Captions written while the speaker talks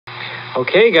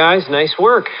Okay, guys, nice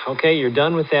work. Okay, you're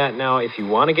done with that. Now, if you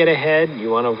want to get ahead, you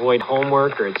want to avoid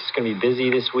homework, or it's going to be busy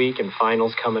this week and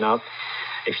finals coming up,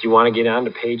 if you want to get on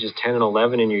to pages 10 and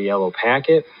 11 in your yellow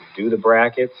packet, do the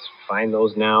brackets, find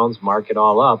those nouns, mark it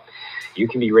all up, you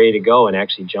can be ready to go and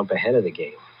actually jump ahead of the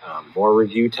game. More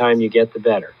review time you get, the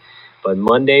better. But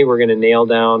Monday, we're going to nail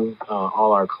down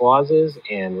all our clauses,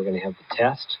 and we're going to have the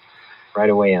test right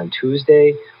away on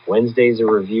Tuesday. Wednesday's a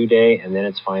review day, and then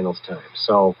it's finals time.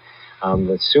 So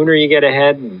the sooner you get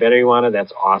ahead, the better you want to.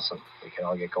 That's awesome. We can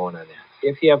all get going on that.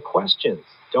 If you have questions,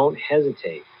 don't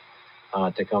hesitate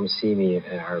to come see me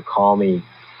or call me,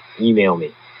 email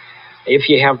me. If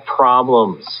you have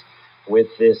problems with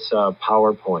this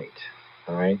PowerPoint,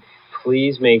 all right,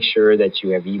 please make sure that you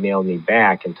have emailed me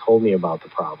back and told me about the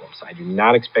problems. I do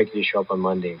not expect you to show up on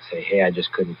Monday and say, hey, I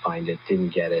just couldn't find it,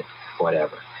 didn't get it,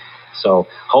 whatever. So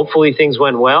hopefully things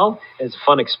went well. It's a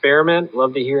fun experiment.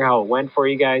 Love to hear how it went for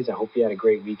you guys. I hope you had a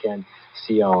great weekend.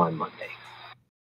 See y'all on Monday.